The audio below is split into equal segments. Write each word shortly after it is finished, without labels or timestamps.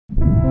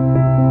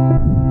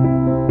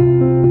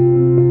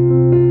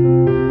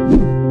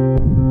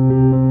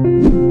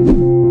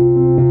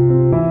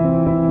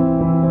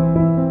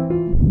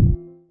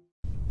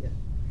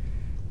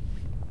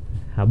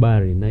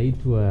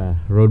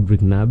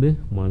Rodrick Nabe,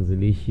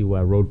 mwanzilishi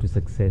wa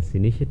roadtosuccess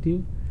initiative,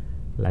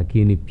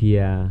 lakini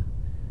pia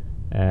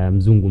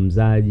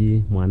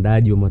mzungumzaji,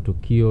 mwandaji wa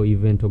matukio,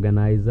 event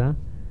organizer,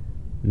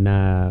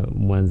 na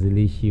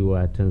mwanzilishi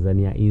wa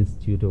Tanzania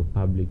Institute of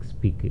Public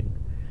Speaking.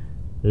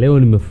 Leo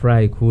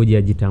nimefurahi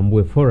kuja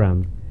Jitambue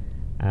Forum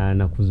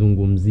na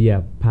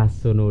kuzungumzia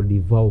personal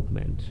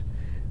development,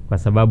 kwa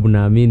sababu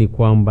naamini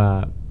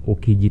kwamba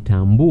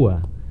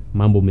ukijitambua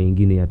mambo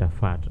mengine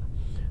yatafuata.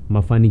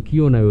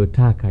 Mafanikio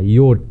unayotaka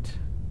yote,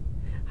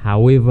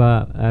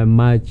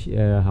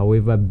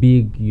 however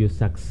big your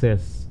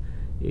success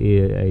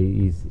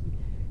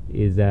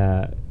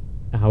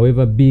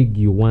however big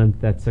you want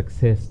that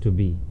success to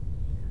be,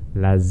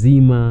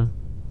 lazima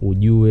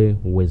ujue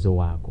uwezo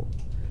wako,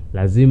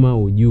 lazima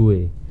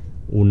ujue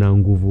una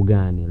nguvu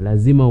gani,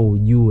 lazima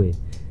ujue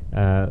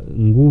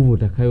nguvu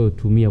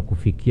utakayotumia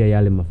kufikia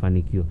yale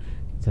mafanikio.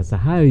 Sasa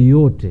hayo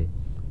yote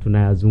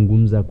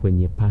tunayazungumza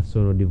kwenye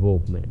personal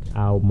development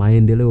au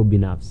maendeleo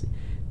binafsi.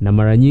 Na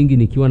mara nyingi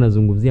nikiwa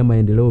nazungumzia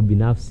maendeleo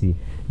binafsi,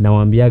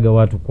 nawaambiaga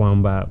watu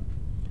kwamba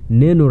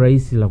neno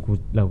rahisi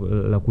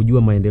la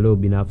kujua maendeleo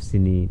binafsi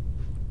ni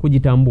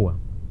kujitambua.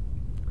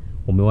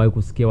 Umewahi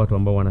kusikia watu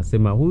ambao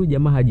wanasema huyu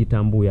jamaa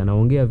hajitambui,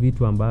 anaongea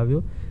vitu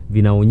ambavyo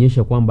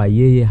vinaonyesha kwamba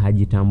yeye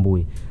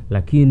hajitambui.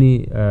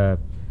 Lakini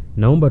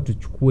naomba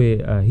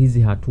tuchukue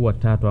hizi hatua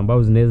tatu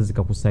ambazo zinaweza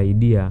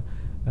zikakusaidia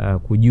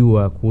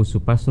kujua kuhusu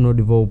personal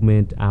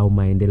development au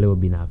maendeleo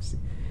binafsi.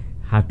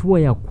 Hatua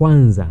ya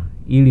kwanza,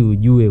 ili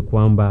ujue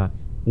kwamba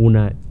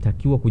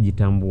unatakiwa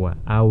kujitambua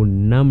au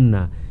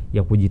namna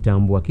ya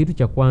kujitambua, kitu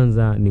cha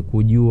kwanza ni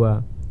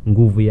kujua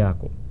nguvu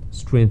yako,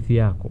 strength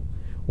yako,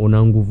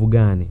 una nguvu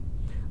gani.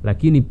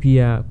 Lakini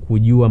pia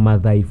kujua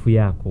madhaifu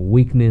yako,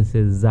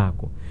 weaknesses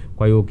zako.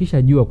 Kwa hiyo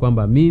ukishajua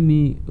kwamba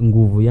mimi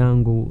nguvu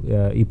yangu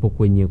ipo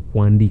kwenye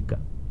kuandika,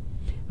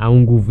 au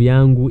nguvu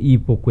yangu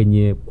ipo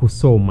kwenye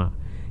kusoma,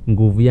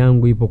 nguvu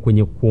yangu ipo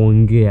kwenye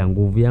kuongea,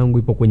 nguvu yangu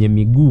ipo kwenye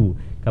miguu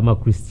kama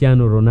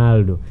Cristiano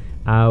Ronaldo,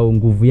 au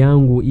nguvu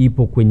yangu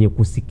ipo kwenye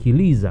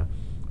kusikiliza,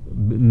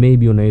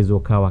 maybe unaweza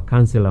ukawa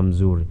counselor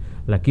mzuri.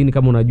 Lakini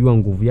kama unajua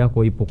nguvu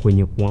yako ipo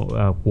kwenye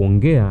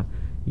kuongea,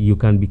 you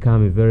can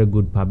become a very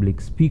good public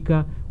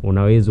speaker,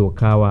 unaweza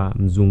ukawa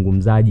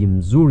mzungumzaji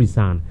mzuri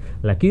sana.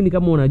 Lakini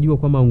kama unajua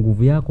kwamba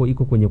nguvu yako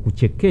iko kwenye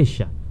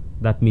kuchekesha,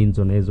 that means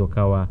unaweza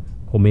ukawa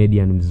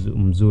comedian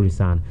mzuri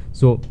sana.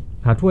 So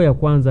hatua ya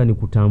kwanza ni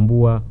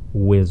kutambua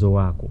uwezo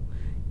wako,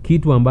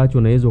 kitu ambacho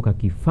unaweza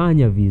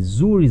ukakifanya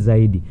vizuri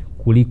zaidi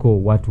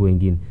kuliko watu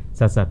wengine.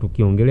 Sasa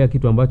tukiongelea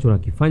kitu ambacho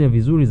unakifanya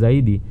vizuri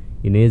zaidi,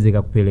 inaweza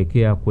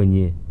ikakupelekea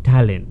kwenye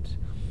talent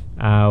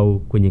au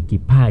kwenye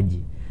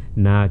kipaji.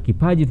 Na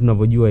kipaji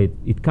tunavyojua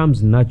it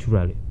comes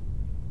naturally,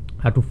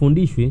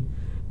 hatufundishwi.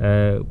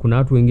 Kuna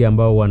watu wengi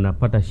ambao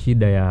wanapata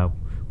shida ya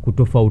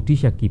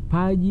kutofautisha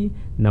kipaji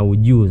na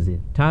ujuzi,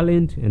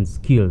 talent and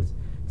skills.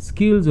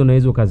 Skills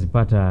unaweza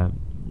ukazipata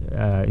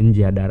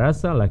nje ya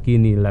darasa,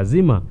 lakini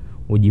lazima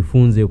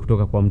ujifunze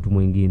kutoka kwa mtu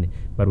mwingine.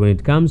 But when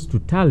it comes to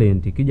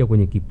talent, ikija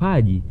kwenye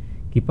kipaji,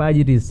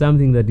 it is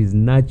something that is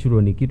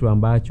natural, ni kitu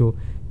ambacho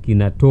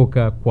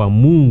kinatoka kwa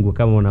Mungu,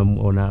 kama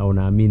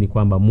unaamini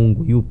kwamba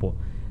Mungu yupo.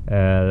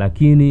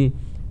 Lakini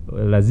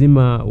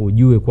lazima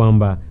ujue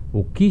kwamba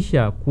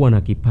ukisha kuwa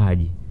na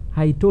kipaji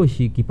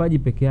haitoshi, kipaji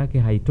peke yake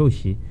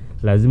haitoshi.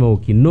 Lazima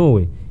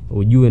ukinoe,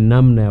 ujue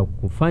namna ya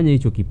kufanya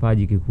hicho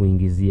kipaji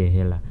kikuingizie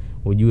hela,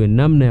 ujue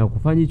namna ya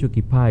kufanya hicho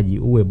kipaji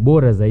uwe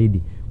bora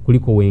zaidi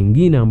kuliko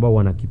wengine ambao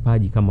wana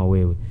kipaji kama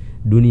wewe.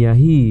 Dunia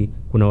hii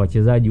kuna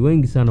wachezaji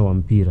wengi sana wa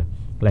mpira,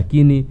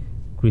 lakini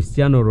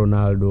Cristiano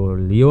Ronaldo,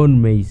 Lionel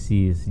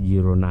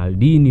Messi,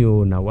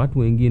 Ronaldinho na watu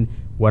wengine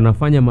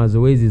wanafanya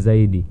mazoezi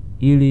zaidi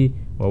ili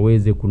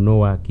waweze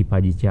kunoa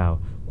kipaji chao.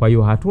 Kwa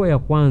hiyo hatua ya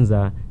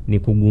kwanza ni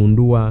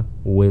kugundua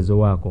uwezo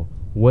wako.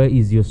 Where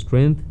is your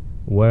strength?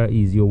 Where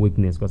is your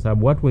weakness? Kwa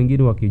sababu watu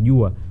wengine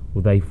wakijua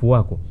udhaifu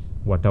wako,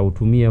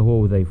 watautumia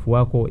huo udhaifu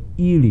wako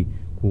ili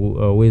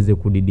uweze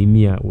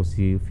kudidimia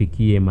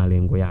usifikie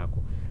malengo yako.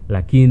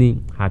 Lakini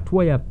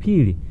hatua ya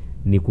pili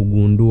ni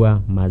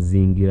kugundua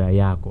mazingira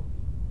yako.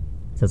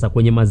 Sasa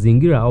kwenye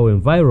mazingira au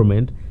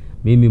environment,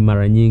 mimi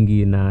mara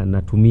nyingi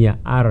natumia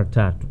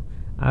R3.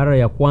 R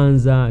ya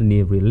kwanza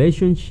ni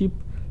relationship.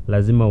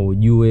 Lazima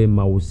ujue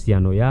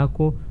mahusiano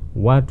yako,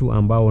 watu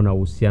ambao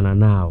unahusiana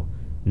nao,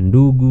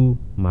 ndugu,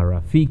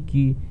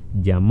 marafiki,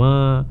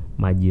 jamaa,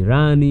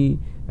 majirani,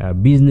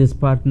 business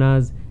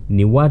partners,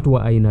 ni watu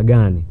wa aina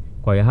gani.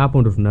 Kwa hiyo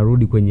hapo ndo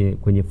tunarudi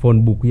kwenye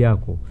phone book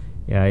yako.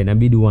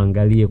 Inabidi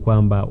uangalie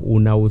kwamba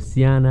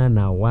unahusiana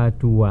na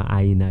watu wa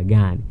aina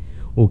gani.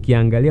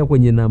 Ukiangalia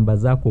kwenye namba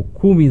zako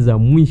 10 za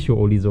mwisho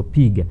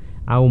ulizopiga,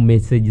 au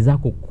message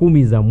zako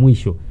 10 za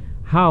mwisho,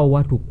 hao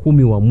watu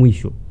 10 wa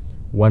mwisho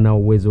wana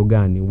uwezo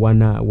gani,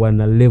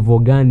 wana level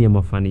gani ya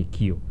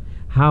mafanikio?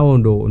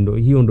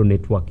 Hiyo ndo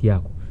network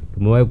yako.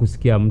 Tumewahi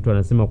kusikia mtu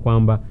anasema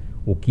kwamba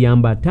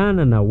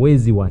ukiambatana na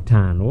wezi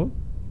watano,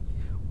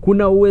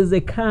 kuna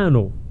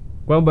uwezekano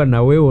kwamba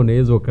na wewe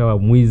unaweza ukawa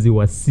mwizi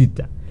wa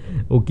 6.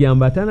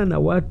 Ukiambatana na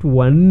watu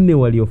 4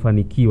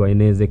 waliofanikiwa,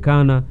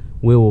 inawezekana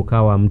wewe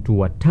ukawa mtu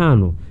wa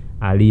 5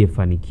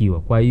 aliyefanikiwa.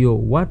 Kwa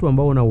hiyo watu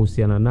ambao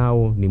unahusiana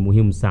nao ni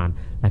muhimu sana.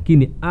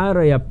 Lakini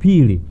R ya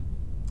pili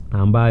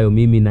ambayo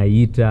mimi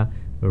naiita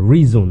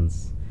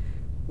reasons.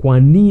 Kwa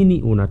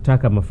nini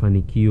unataka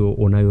mafanikio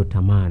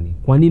unayotamani?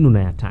 Kwa nini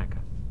unayataka?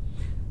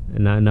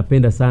 Na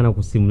napenda sana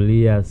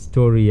kusimulia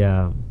story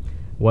ya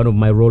one of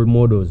my role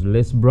models,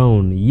 Les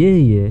Brown.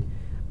 Yeye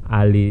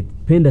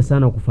alipenda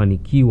sana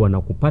kufanikiwa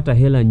na kupata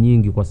hela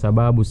nyingi kwa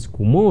sababu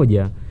siku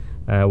moja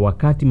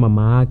wakati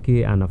mama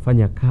yake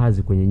anafanya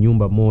kazi kwenye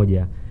nyumba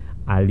moja,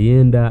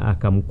 alienda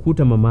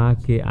akamkuta mama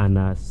yake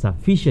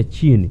anasafisha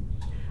chini,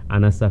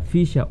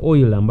 anasafisha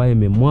oil ambayo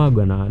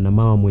imemwagwa na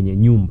mama mwenye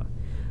nyumba.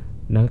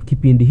 Na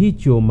kipindi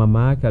hicho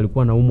mama yake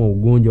alikuwa anaumwa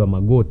ugonjwa wa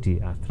magoti,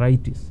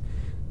 arthritis.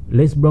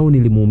 Les Brown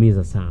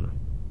ilimuumiza sana.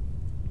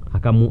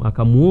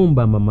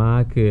 Akamuomba mama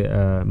yake,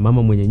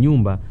 mama mwenye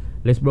nyumba,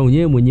 Les Brown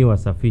yeye mwenyewe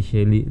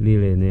asafishe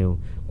lile eneo.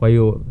 Kwa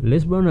hiyo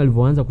Les Brown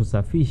alivyoanza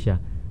kusafisha,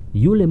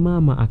 yule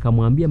mama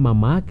akamwambia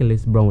mama yake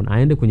Les Brown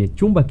aende kwenye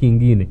chumba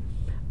kingine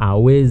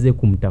aweze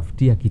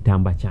kumtafutia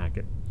kitambaa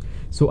chake.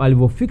 So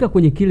alivyofika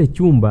kwenye kile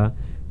chumba,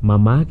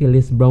 mama yake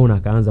Les Brown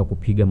akaanza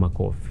kupiga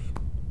makofi.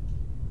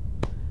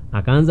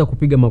 Akaanza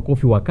kupiga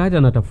makofi wakati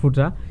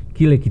anatafuta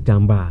kile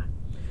kitambaa.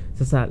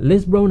 Sasa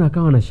Les Brown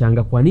akawa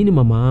anashangaa, kwa nini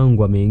mama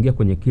yangu ameingia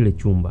kwenye kile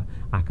chumba?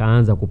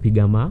 Akaanza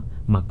kupiga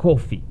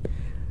makofi.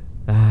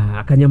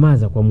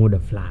 Akanyamaza kwa muda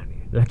fulani.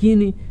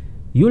 Lakini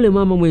yule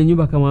mama mwenye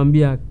nyumba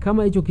akamwambia,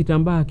 kama hicho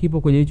kitambaa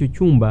kipo kwenye hicho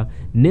chumba,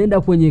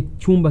 nenda kwenye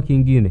chumba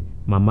kingine.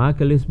 Mama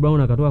yake Les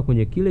Brown akatoka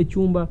kwenye kile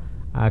chumba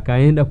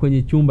akaenda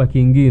kwenye chumba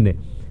kingine.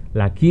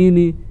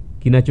 Lakini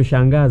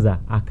kinachoshangaza,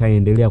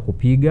 akaendelea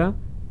kupiga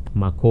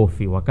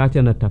makofi wakati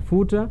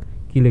anatafuta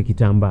kile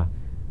kitambaa.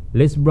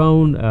 Les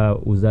Brown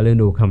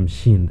uzalendo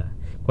ukamshinda.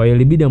 Kwa hiyo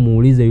ilibidi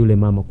muulize yule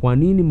mama, kwa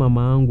nini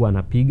mama yangu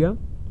anapiga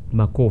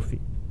makofi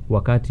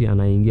wakati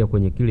anaingia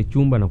kwenye kile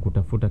chumba na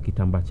kutafuta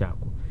kitambaa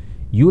chako?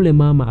 Yule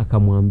mama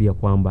akamwambia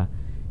kwamba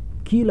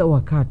kila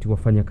wakati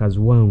wafanyakazi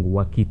wangu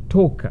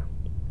wakitoka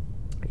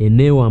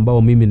eneo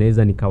ambao mimi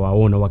naweza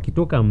nikawaona,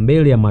 wakitoka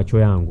mbele ya macho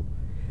yangu,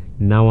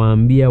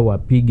 nawaambia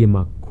wapige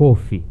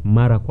makofi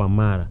mara kwa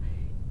mara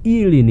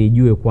ili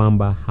nijue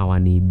kwamba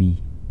hawaniibii.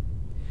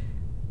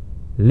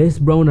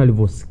 Les Brown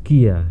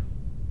alivyosikia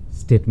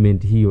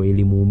statement hiyo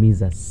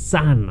ilimuumiza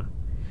sana.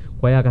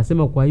 Kwa hiyo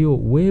akasema, kwa hiyo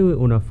wewe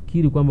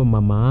unafikiri kwamba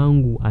mama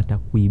yangu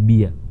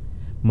atakuibia?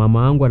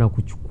 Mama yangu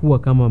anakuchukua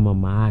kama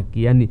mama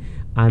yake, yani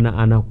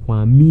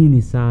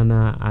anakuamini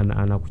sana,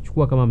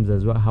 anakuchukua kama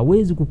mzazi wako,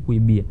 hawezi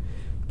kukuibia.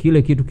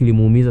 Kile kitu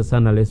kilimuumiza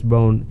sana Les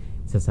Brown.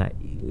 Sasa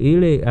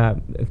ile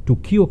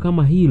tukio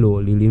kama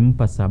hilo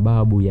lilimpa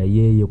sababu ya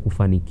yeye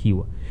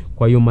kufanikiwa.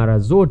 Kwa hiyo mara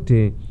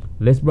zote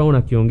Les Brown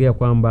akiongea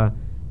kwamba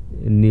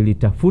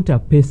nilitafuta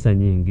pesa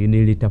nyingi,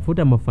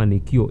 nilitafuta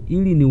mafanikio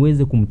ili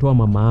niweze kumtoa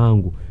mama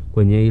yangu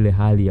kwenye ile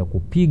hali ya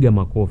kupiga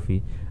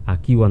makofi,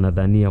 akiwa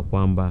nadhania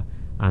kwamba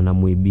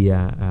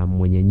anamuibia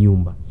mwenye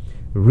nyumba.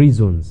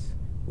 Reasons.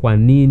 Kwa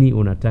nini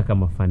unataka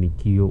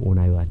mafanikio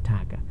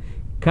unayotaka?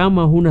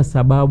 Kama huna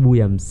sababu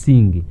ya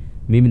msingi,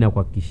 mimi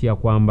nakuhakikishia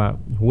kwamba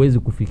huwezi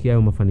kufikia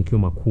hayo mafanikio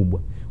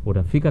makubwa.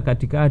 Utafika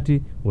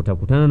katikati,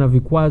 utakutana na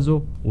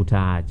vikwazo,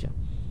 utaacha.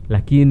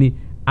 Lakini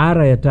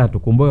R ya 3,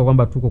 kumbuka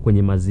kwamba tuko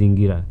kwenye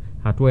mazingira.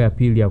 Hatua ya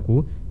pili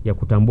ya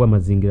kutambua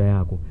mazingira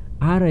yako.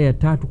 R ya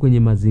 3 kwenye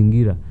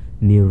mazingira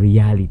ni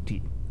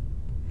reality.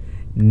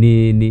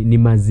 Ni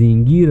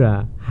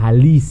mazingira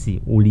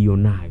halisi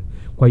ulionayo.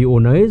 Kwa hiyo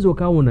unaweza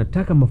ukawa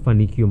unataka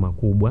mafanikio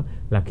makubwa,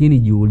 lakini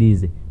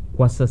jiulize,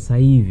 kwa sasa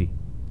hivi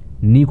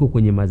niko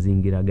kwenye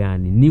mazingira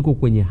gani? Niko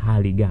kwenye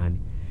hali gani?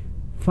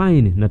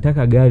 Fine,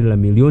 nataka gari la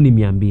milioni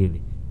 200.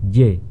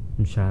 Je,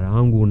 mshahara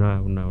wangu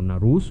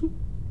unaruhusu?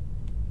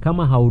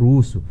 Kama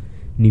hauruhusu,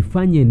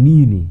 nifanye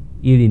nini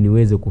ili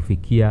niweze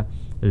kufikia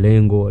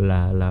lengo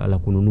la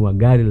kununua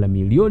gari la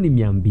milioni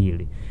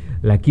 200?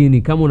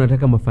 Lakini kama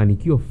unataka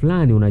mafanikio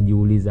fulani,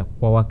 unajiuliza,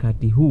 kwa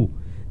wakati huu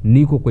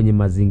niko kwenye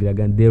mazingira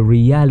gani? The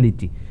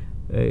reality.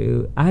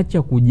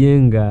 Acha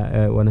kujenga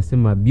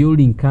wanasema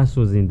building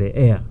castles in the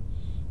air,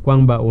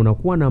 kwamba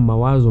unakuwa na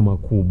mawazo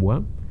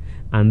makubwa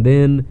and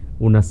then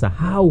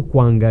unasahau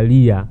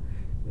kuangalia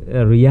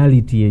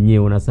reality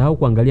yenyewe, unasahau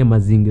kuangalia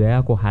mazingira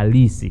yako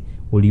halisi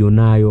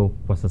ulionayo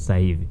kwa sasa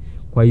hivi.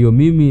 Kwa hiyo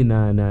mimi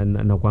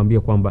nakwambia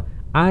kwamba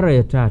R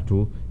ya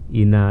 3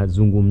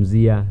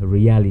 inazungumzia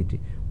reality.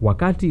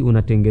 Wakati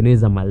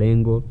unatengeneza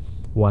malengo,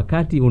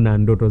 wakati una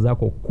ndoto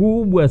zako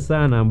kubwa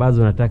sana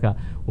ambazo unataka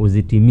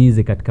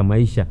uzitimize katika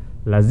maisha,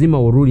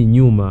 lazima urudi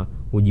nyuma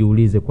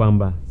ujiulize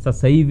kwamba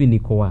sasa hivi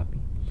niko wapi?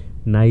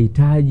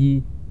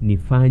 Nahitaji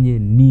nifanye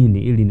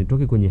nini ili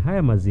nitoke kwenye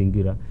haya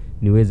mazingira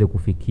niweze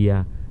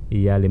kufikia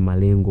yale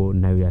malengo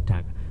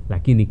ninayoyataka.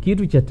 Lakini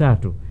kitu cha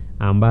 3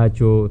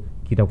 ambacho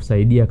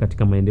kitakusaidia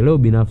katika maendeleo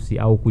binafsi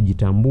au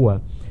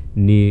kujitambua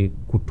ni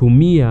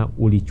kutumia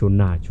ulicho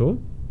nacho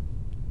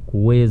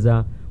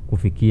kuweza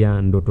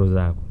kufikia ndoto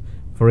zako.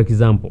 For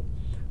example,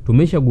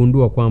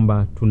 tumeshagundua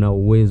kwamba tuna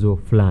uwezo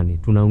fulani,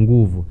 tuna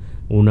nguvu.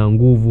 Una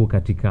nguvu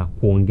katika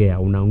kuongea,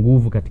 una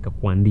nguvu katika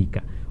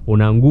kuandika,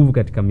 una nguvu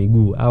katika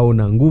miguu au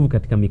una nguvu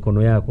katika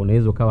mikono yako,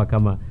 unaweza kawa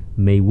kama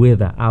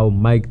Mayweather au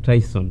Mike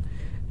Tyson.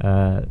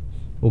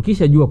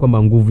 Ukishajua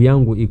kwamba nguvu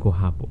yangu iko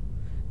hapo,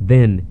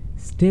 then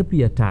step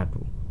ya tatu,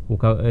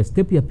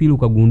 step ya pili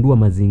ukagundua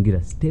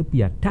mazingira, step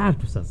ya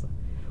tatu sasa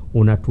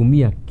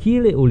unatumia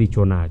kile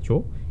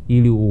ulichonacho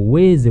ili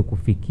uweze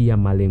kufikia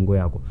malengo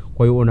yako.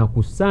 Kwa hiyo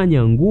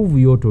unakusanya nguvu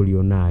yote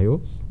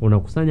ulionayo,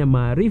 unakusanya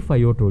maarifa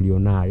yote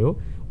ulionayo,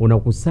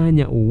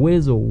 unakusanya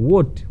uwezo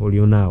wote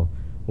ulionao,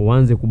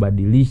 uanze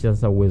kubadilisha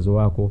sasa uwezo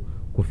wako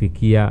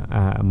kufikia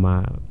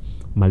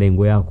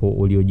malengo yako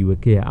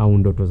uliojiwekea au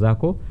ndoto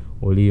zako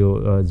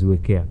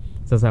ulioziwekea.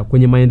 Sasa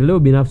kwenye maendeleo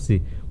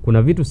binafsi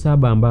kuna vitu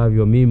 7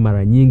 ambavyo mimi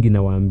mara nyingi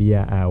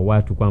nawaambia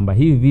watu kwamba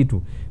hivi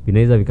vitu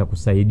vinaweza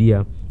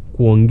vikakusaidia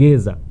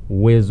kuongeza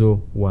uwezo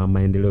wa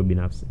maendeleo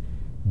binafsi.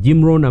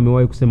 Jim Rohn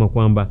amewahi kusema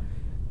kwamba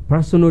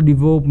personal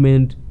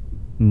development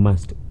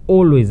must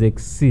always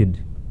exceed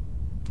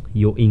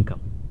your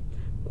income.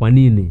 Kwa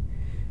nini?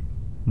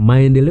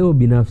 Maendeleo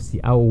binafsi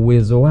au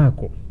uwezo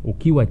wako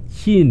ukiwa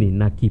chini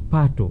na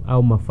kipato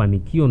au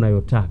mafanikio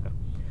unayotaka,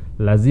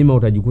 lazima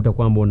utajikuta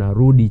kwamba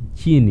unarudi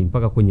chini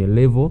mpaka kwenye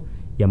level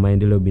ya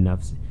maendeleo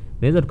binafsi.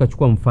 Naweza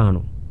tukachukua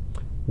mfano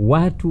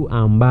watu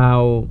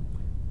ambao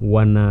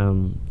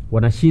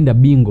wanashinda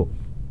bingo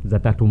za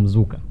 3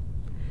 mzuka,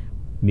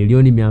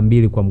 milioni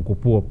 200 kwa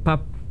mkupuo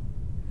pap.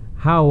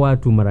 Hao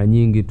watu mara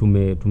nyingi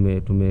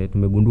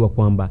tumegundua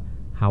kwamba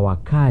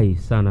hawakai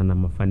sana na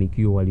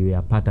mafanikio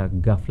walioyapata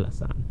ghafla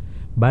sana.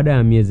 Baada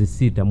ya miezi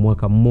 6,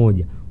 mwaka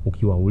mmoja,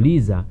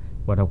 ukiwauliza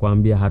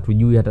watakwambia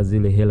hatujui hata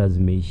zile hela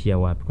zimeishia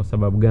wapi. Kwa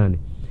sababu gani?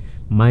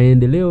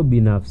 Maendeleo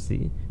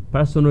binafsi,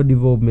 personal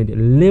development,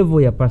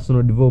 level ya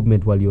personal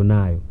development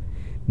walionayo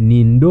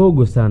ni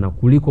ndogo sana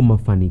kuliko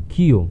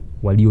mafanikio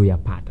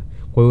walioyapata.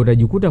 Kwa hiyo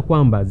utajikuta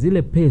kwamba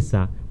zile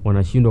pesa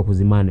wanashindwa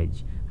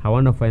kuzimanage,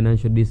 hawana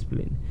financial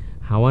discipline,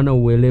 hawana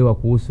uelewa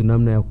kuhusu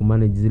namna ya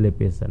kumanage zile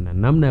pesa na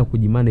namna ya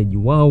kujimanage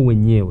wao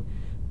wenyewe,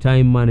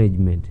 time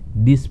management,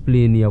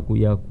 discipline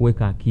ya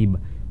kuweka akiba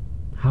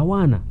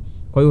hawana.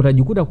 Kwa hiyo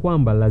utajikuta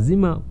kwamba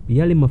lazima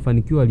yale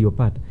mafanikio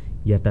waliyopata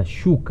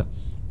yatashuka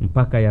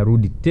mpaka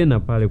yarudi tena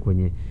pale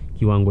kwenye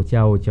kiwango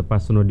chao cha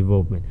personal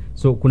development.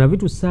 So kuna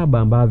vitu 7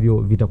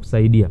 ambavyo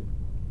vitakusaidia.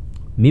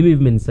 Mimi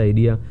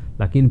vimenisaidia,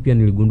 lakini pia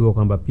niligundua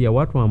kwamba pia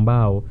watu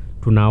ambao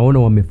tunaona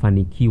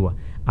wamefanikiwa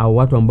au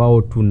watu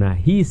ambao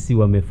tunahisi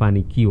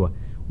wamefanikiwa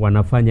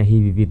wanafanya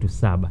hivi vitu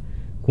 7.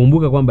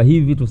 Kumbuka kwamba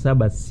hivi vitu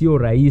 7 sio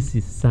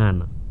rahisi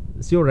sana.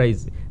 Sio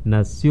rahisi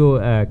na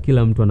sio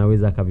kila mtu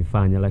anaweza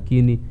akavifanya,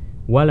 lakini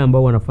wale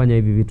ambao wanafanya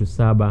hivi vitu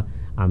 7,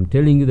 I'm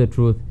telling you the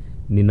truth,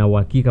 nina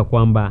uhakika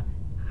kwamba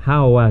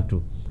hao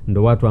watu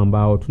ndo watu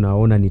ambao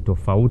tunaona ni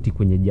tofauti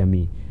kwenye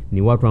jamii.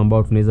 Ni watu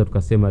ambao tunaweza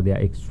tukasema they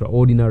are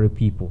extraordinary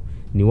people.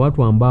 Ni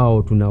watu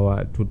ambao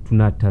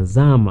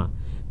tunatazama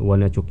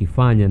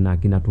wanachokifanya na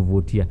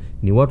kinatuvutia.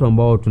 Ni watu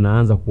ambao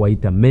tunaanza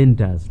kuwaita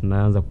mentors,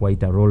 tunaanza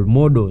kuwaita role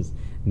models.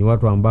 Ni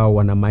watu ambao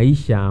wana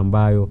maisha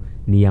ambayo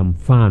ni ya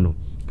mfano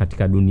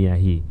katika dunia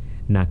hii.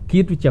 Na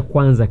kitu cha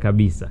kwanza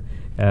kabisa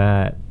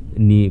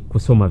ni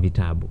kusoma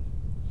vitabu.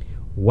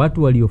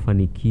 Watu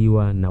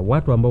waliofanikiwa na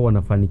watu ambao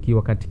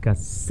wanafanikiwa katika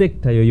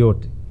sekta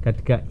yoyote,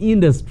 katika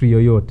industry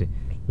yoyote,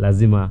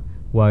 lazima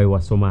wawe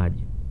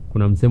wasomaji.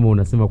 Kuna msemo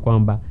unasema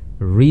kwamba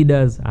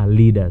readers are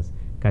leaders.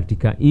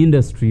 Katika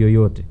industry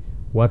yoyote,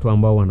 watu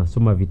ambao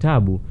wanasoma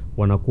vitabu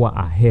wanakuwa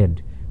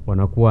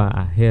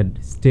ahead,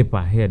 step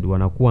ahead,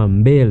 wanakuwa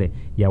mbele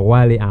ya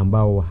wale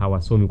ambao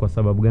hawasomi. Kwa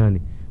sababu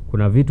gani?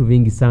 Kuna vitu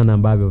vingi sana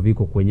ambavyo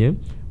viko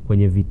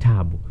kwenye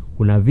vitabu.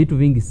 Kuna vitu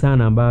vingi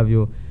sana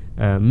ambavyo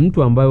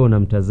mtu ambaye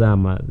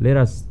unamtazama, let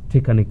us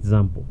take an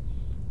example,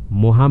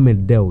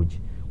 Mohamed Dewji.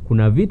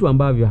 Kuna vitu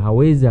ambavyo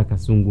hawezi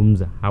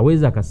akazungumza,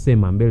 hawezi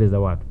akasema mbele za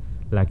watu,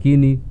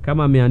 lakini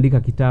kama ameandika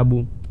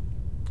kitabu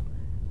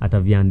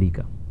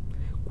ataviandika.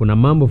 Kuna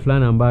mambo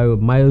fulani ambayo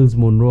Miles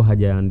Monroe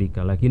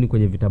hajaandika, lakini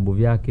kwenye vitabu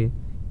vyake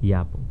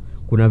yapo.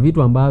 Kuna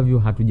vitu ambavyo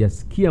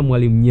hatujasikia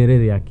Mwalimu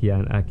Nyerere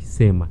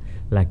akisema,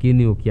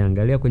 lakini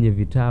ukiangalia kwenye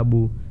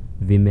vitabu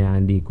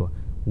vimeandikwa.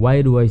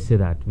 Why do I say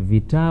that?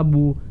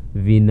 Vitabu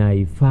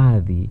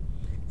vinahifadhi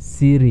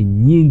siri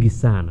nyingi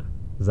sana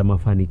za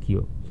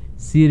mafanikio,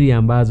 siri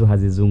ambazo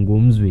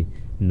hazizungumzwi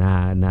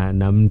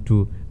na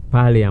mtu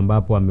pale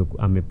ambapo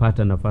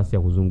amepata nafasi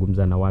ya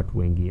kuzungumza na watu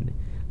wengine.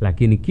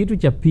 Lakini kitu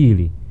cha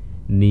pili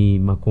ni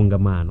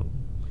makongamano,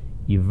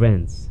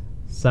 events,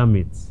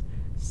 summits,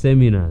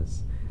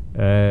 seminars,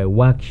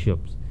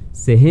 workshops,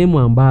 sehemu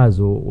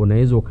ambazo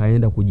unaweza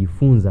ukaenda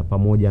kujifunza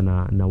pamoja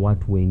na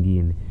watu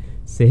wengine.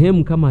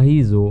 Sehemu kama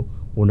hizo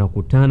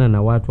unakutana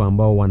na watu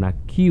ambao wana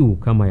kiu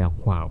kama ya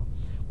kwao.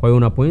 Kwa hiyo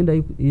unapoenda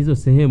hizo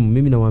sehemu,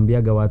 mimi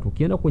nawaambiaga watu,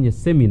 ukienda kwenye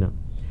seminar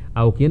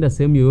au ukienda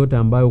sehemu yoyote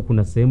ambayo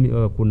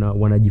kuna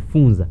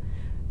wanajifunza,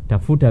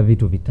 tafuta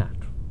vitu 3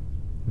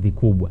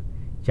 vikubwa.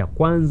 Cha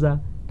kwanza,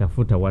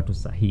 tafuta watu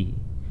sahihi.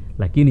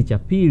 Lakini cha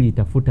pili,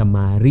 tafuta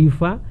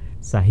maarifa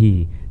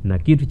sahihi. Na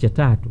kitu cha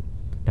 3,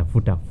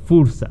 tafuta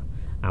fursa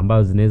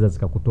ambazo zinaweza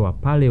zikakutoa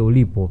pale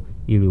ulipo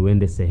ili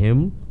uende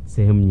sehemu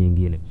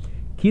nyingine.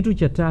 Kitu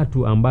cha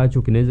tatu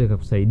ambacho kinaweza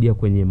kukusaidia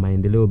kwenye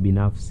maendeleo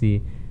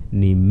binafsi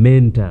ni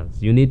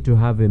mentors. You need to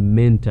have a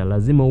mentor.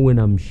 Lazima uwe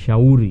na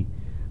mshauri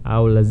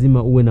au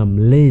lazima uwe na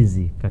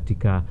mlezi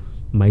katika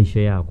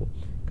maisha yako.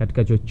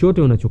 Katika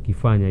chochote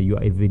unachokifanya, you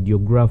are a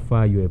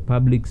videographer, you are a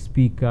public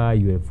speaker,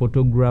 you are a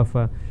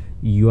photographer,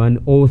 you are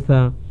an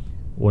author.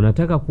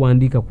 Unataka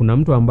kuandika, kuna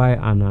mtu ambaye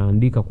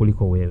anaandika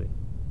kuliko wewe.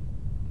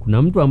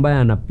 Kuna mtu ambaye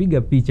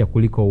anapiga picha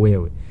kuliko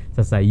wewe.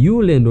 Sasa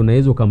yule ndo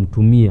unaweza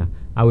kumtumia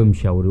awe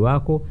mshauri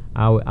wako,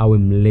 awe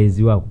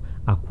mlezi wako,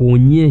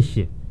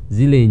 akuonyeshe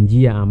zile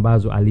njia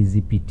ambazo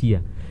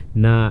alizipitia.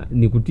 Na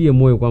nikutie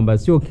moyo kwamba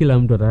sio kila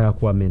mtu atataka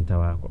kuwa mentor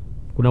wako.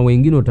 Kuna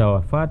wengine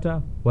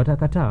utawafuata,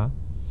 watakataa,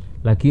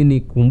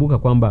 lakini kumbuka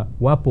kwamba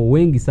wapo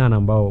wengi sana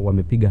ambao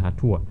wamepiga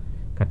hatua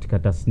katika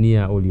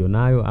tasnia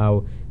ulionayo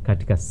au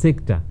katika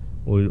sekta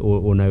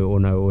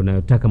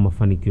unayotaka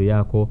mafanikio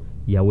yako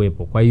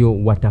yawepo. Kwa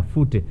hiyo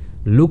watafute,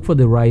 look for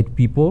the right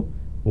people.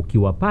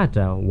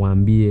 Ukiwapata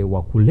waambie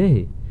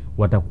wakulee,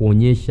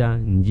 watakuonyesha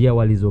njia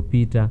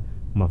walizopita,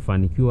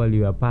 mafanikio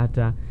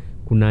waliyopata.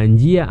 Kuna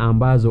njia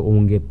ambazo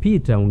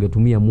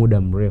ungetumia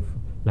muda mrefu,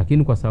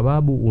 lakini kwa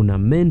sababu una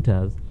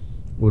mentors,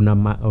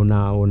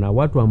 una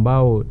watu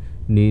ambao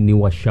ni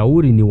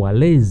washauri, ni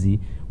walezi,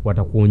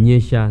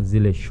 watakuonyesha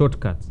zile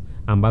shortcuts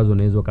ambazo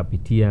unaweza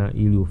kupitia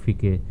ili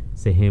ufike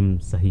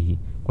sehemu sahihi.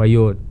 Kwa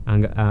hiyo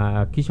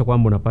hakikisha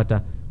kwamba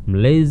unapata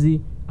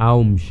mlezi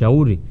au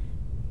mshauri,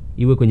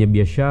 iwe kwenye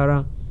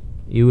biashara,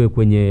 iwe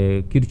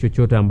kwenye kitu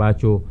chochote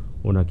ambacho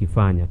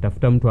unakifanya.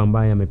 Tafuta mtu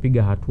ambaye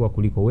amepiga hatua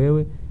kuliko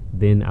wewe,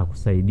 then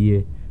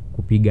akusaidie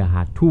kupiga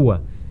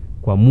hatua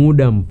kwa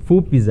muda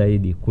mfupi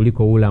zaidi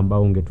kuliko ule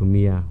ambao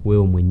ungetumia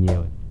wewe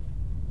mwenyewe.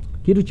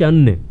 Kitu cha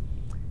 4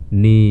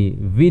 ni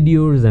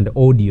videos and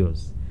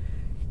audios.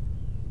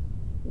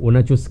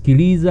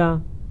 Unachosikiliza,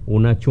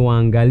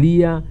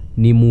 unachoangalia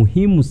ni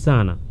muhimu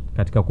sana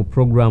katika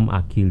kuprogram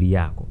akili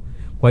yako.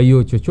 Kwa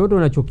hiyo chochote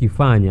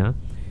unachokifanya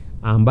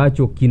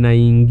ambacho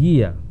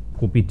kinaingia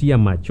kupitia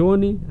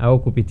machoni au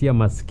kupitia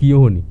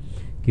masikioni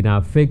kina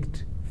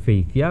affect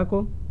faith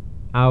yako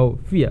au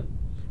fear.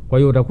 Kwa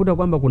hiyo utakuta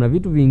kwamba kuna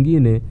vitu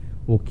vingine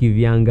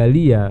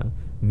ukiviangalia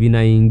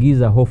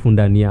vinaingiza hofu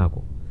ndani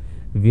yako,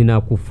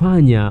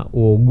 vinakufanya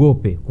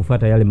uogope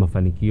kufuata yale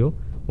mafanikio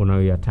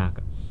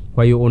unayoyataka.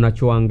 Kwa hiyo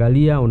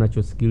unachoangalia,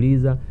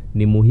 unachosikiliza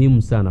ni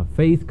muhimu sana.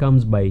 Faith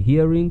comes by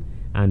hearing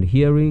and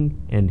hearing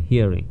and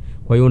hearing.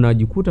 Kwa hiyo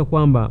unajikuta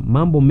kwamba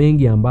mambo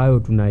mengi ambayo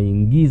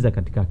tunaingiza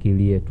katika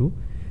akili yetu,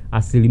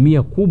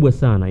 asilimia kubwa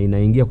sana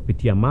inaingia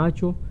kupitia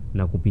macho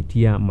na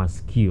kupitia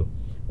masikio.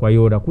 Kwa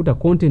hiyo unakuta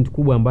content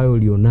kubwa ambayo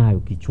ulionayo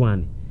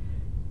kichwani,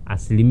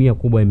 asilimia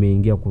kubwa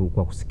imeingia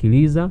kwa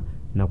kusikiliza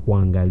na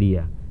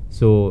kuangalia.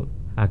 So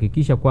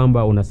hakikisha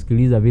kwamba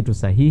unasikiliza vitu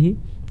sahihi,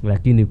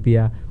 lakini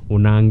pia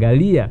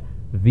unaangalia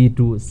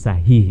vitu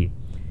sahihi.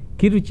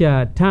 Kitu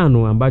cha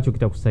 5 ambacho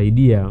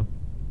kitakusaidia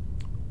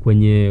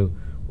kwenye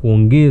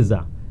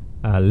kuongeza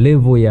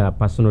level ya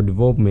personal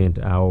development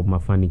au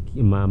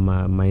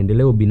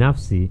maendeleo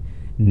binafsi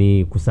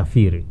ni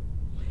kusafiri.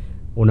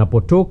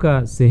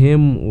 Unapotoka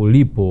sehemu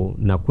ulipo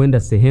na kwenda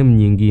sehemu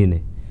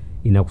nyingine,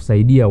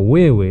 inakusaidia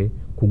wewe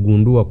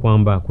kugundua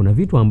kwamba kuna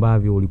vitu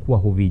ambavyo ulikuwa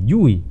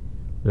huvijui,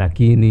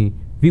 lakini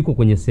viko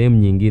kwenye sehemu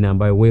nyingine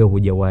ambayo wewe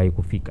hujawahi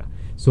kufika.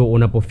 So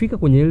unapofika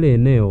kwenye ile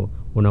eneo,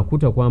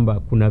 unakuta kwamba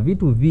kuna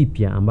vitu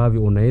vipya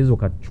ambavyo unaweza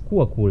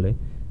ukachukua kule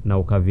na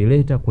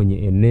ukavileta kwenye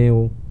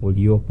eneo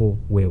uliopo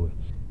wewe.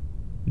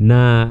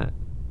 Na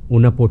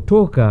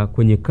unapotoka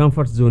kwenye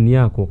comfort zone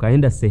yako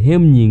kaenda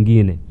sehemu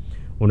nyingine,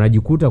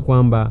 unajikuta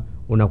kwamba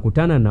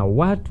unakutana na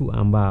watu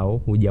ambao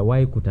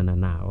hujawahi kutana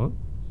nao,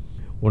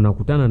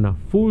 unakutana na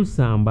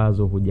fursa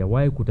ambazo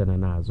hujawahi kutana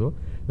nazo,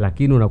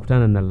 lakini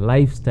unakutana na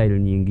lifestyle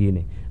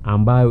nyingine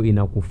ambayo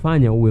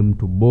inakufanya uwe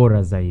mtu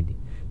bora zaidi.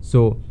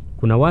 So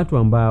kuna watu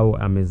ambao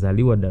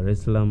amezaliwa Dar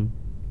es Salaam,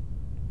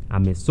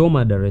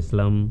 amesoma Dar es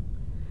Salaam,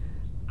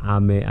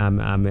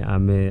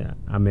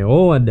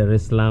 ameoa Dar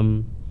es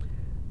Salaam,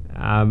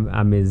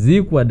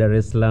 amezikwa Dar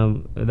es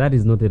Salaam. That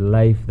is not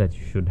a life that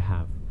you should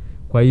have.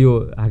 Kwa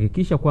hiyo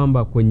hakikisha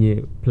kwamba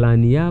kwenye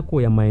plani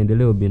yako ya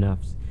maendeleo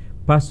binafsi,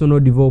 personal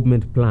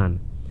development plan,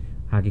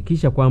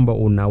 hakikisha kwamba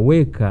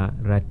unaweka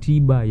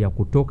ratiba ya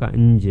kutoka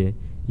nje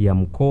ya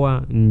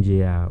mkoa, nje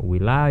ya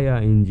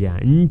wilaya, nje ya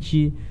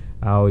nchi,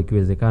 au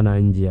ikiwezekana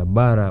nje ya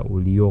bara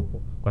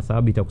uliopo, kwa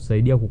sababu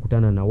itakusaidia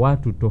kukutana na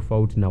watu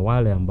tofauti na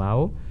wale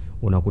ambao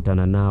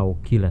unakutana nao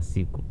kila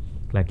siku.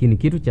 Lakini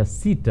kitu cha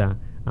 6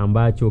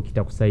 ambacho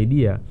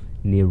kitakusaidia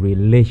ni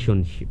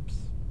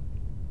relationships.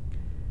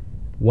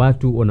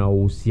 Watu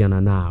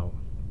unaohusiana nao.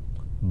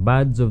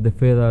 Birds of the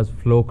feathers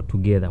flock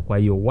together. Kwa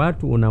hiyo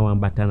watu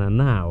unaoambatana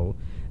nao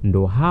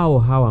ndo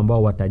hao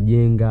ambao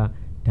watajenga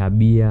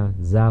tabia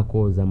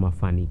zako za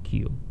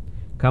mafanikio.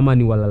 Kama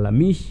ni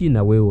walalamishi,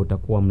 na wewe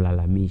utakuwa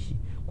mlalamishi.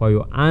 Kwa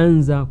hiyo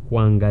anza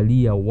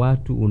kuangalia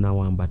watu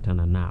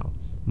unaoambatana nao,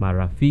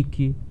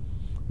 marafiki,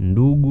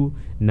 ndugu.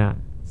 Na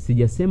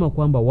sijasema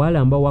kwamba wale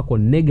ambao wako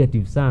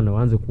negative sana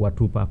waanze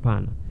kuwatupa,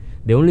 hapana.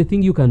 The only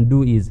thing you can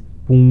do is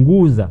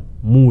punguza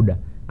muda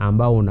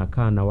ambao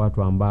unakaa na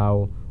watu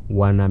ambao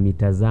wana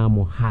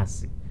mitazamo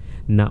hasi,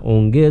 na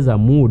ongeza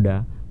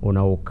muda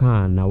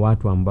unaokaa na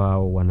watu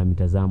ambao wana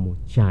mitazamo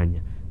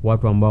chanya,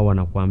 watu ambao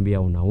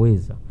wanakuambia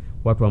unaweza,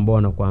 watu ambao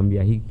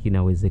wanakuambia hiki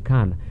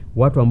kinawezekana,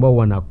 watu ambao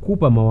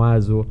wanakupa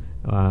mawazo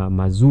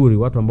mazuri,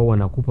 watu ambao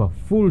wanakupa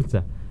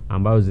fursa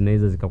ambazo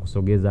zinaweza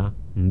zikakusogeza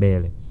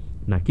mbele.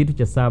 Na kitu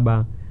cha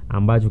 7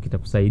 ambacho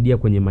kitakusaidia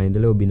kwenye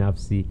maendeleo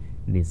binafsi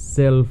ni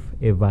self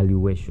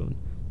evaluation,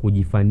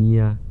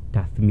 kujifanyia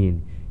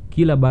tathmini.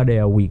 Kila baada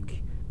ya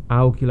wiki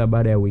au kila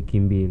baada ya wiki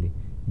 2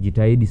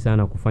 jitahidi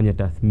sana kufanya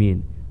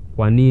tathmini.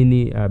 Kwa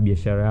nini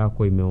biashara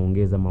yako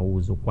imeongeza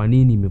mauzo? Kwa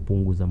nini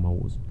imepunguza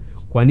mauzo?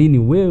 Kwa nini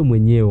wewe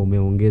mwenyewe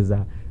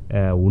umeongeza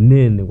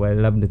unene? Kwa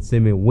labda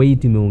tuseme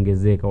weight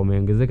imeongezeka,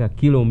 umeongezeka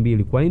kilo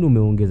 2. Kwa nini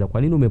umeongeza?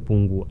 Kwa nini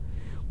umepungua?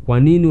 Kwa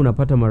nini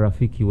unapata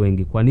marafiki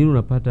wengi? Kwa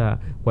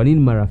nini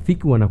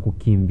marafiki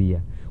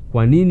wanakukimbia?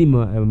 Kwa nini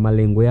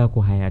malengo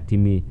yako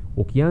hayatimii?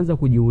 Ukianza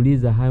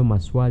kujiuliza hayo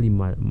maswali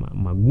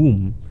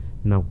magumu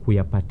na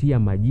kuyapatia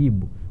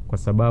majibu, kwa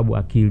sababu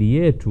akili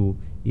yetu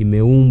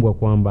imeumbwa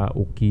kwamba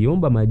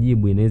ukiomba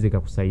majibu inaweza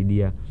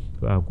kukusaidia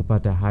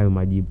kupata hayo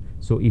majibu.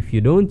 So if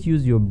you don't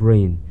use your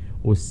brain,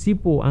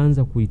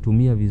 usipoanza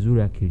kuitumia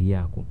vizuri akili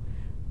yako,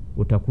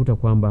 utakuta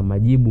kwamba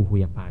majibu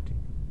huyapati.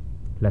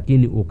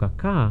 Lakini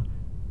ukakaa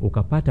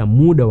ukapata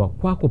muda wa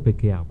kwako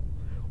peke yako,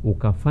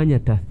 ukafanya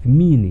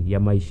tathmini ya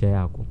maisha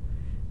yako,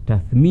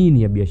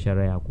 tathmini ya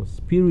biashara yako,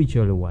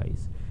 spiritual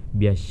wise,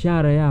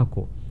 biashara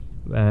yako,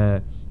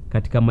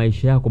 katika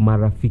maisha yako,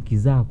 marafiki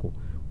zako,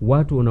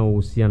 watu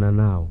unaohusiana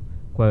nao.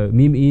 Kwa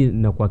mimi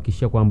na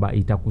kuhakikisha kwamba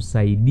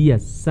itakusaidia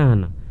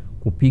sana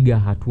kupiga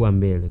hatua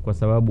mbele, kwa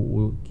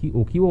sababu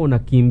ukiwa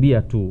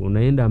unakimbia tu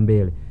unaenda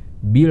mbele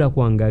bila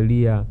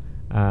kuangalia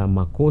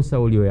makosa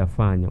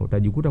uliyoyafanya,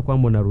 utajikuta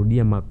kwamba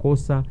unarudia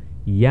makosa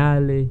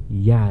yale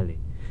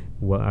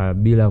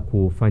bila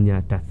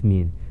kufanya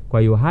tathmini. Kwa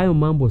hiyo hayo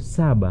mambo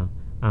 7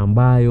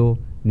 ambayo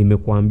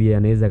nimekuambia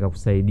yanaweza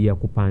kukusaidia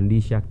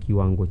kupandisha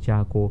kiwango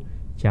chako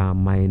cha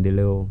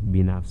maendeleo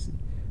binafsi.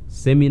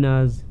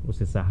 Seminars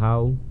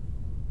usisahau,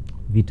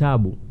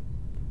 vitabu,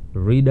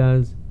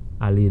 readers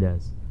are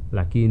leaders,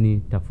 lakini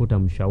tafuta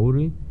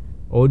mshauri.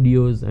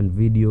 Audios and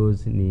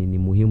videos ni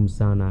muhimu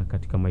sana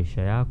katika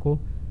maisha yako.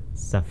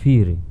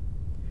 Safiri,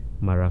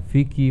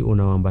 marafiki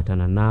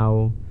unaoambatana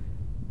nao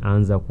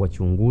anza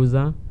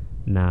kuwachunguza,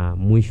 na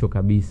mwisho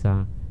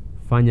kabisa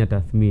fanya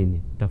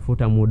tathmini.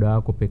 Tafuta muda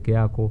wako peke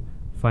yako,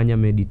 fanya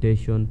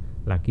meditation,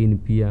 lakini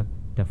pia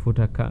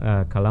tafuta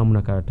kalamu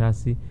na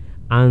karatasi,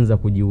 anza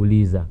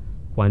kujiuliza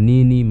kwa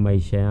nini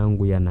maisha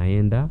yangu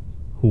yanaenda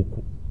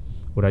huku.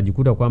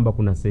 Utajikuta kwamba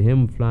kuna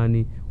sehemu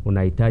fulani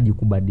unahitaji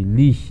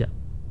kubadilisha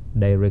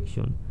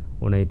direction,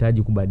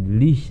 unahitaji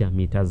kubadilisha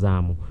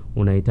mitazamo,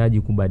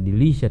 unahitaji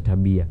kubadilisha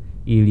tabia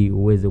ili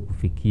uweze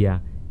kufikia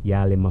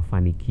yale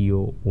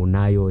mafanikio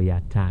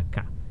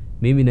unayoyataka.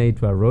 Mimi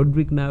naitwa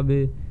Rodrick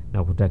Nabe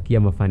na kutakia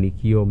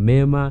mafanikio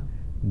mema.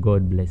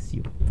 God bless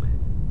you.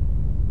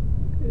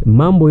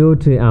 Mambo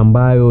yote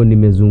ambayo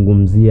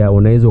nimezungumzia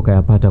unaweza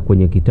ukayapata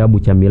kwenye kitabu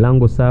cha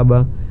Milango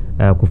 7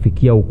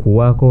 kufikia ukuu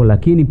wako,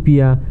 lakini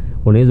pia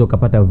unaweza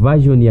ukapata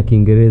version ya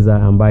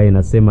Kiingereza ambayo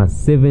inasema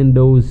 7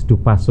 doors to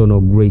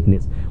personal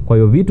greatness. Kwa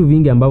hiyo vitu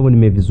vingi ambavyo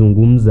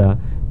nimevizungumza,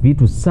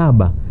 vitu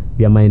 7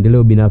 vya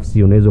maendeleo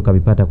binafsi, unaweza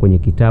ukavipata kwenye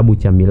kitabu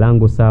cha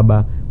Milango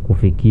 7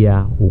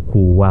 kufikia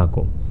ukuu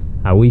wako.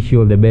 I wish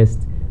you all the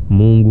best.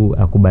 Mungu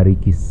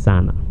akubariki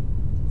sana.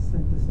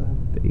 Asante sana.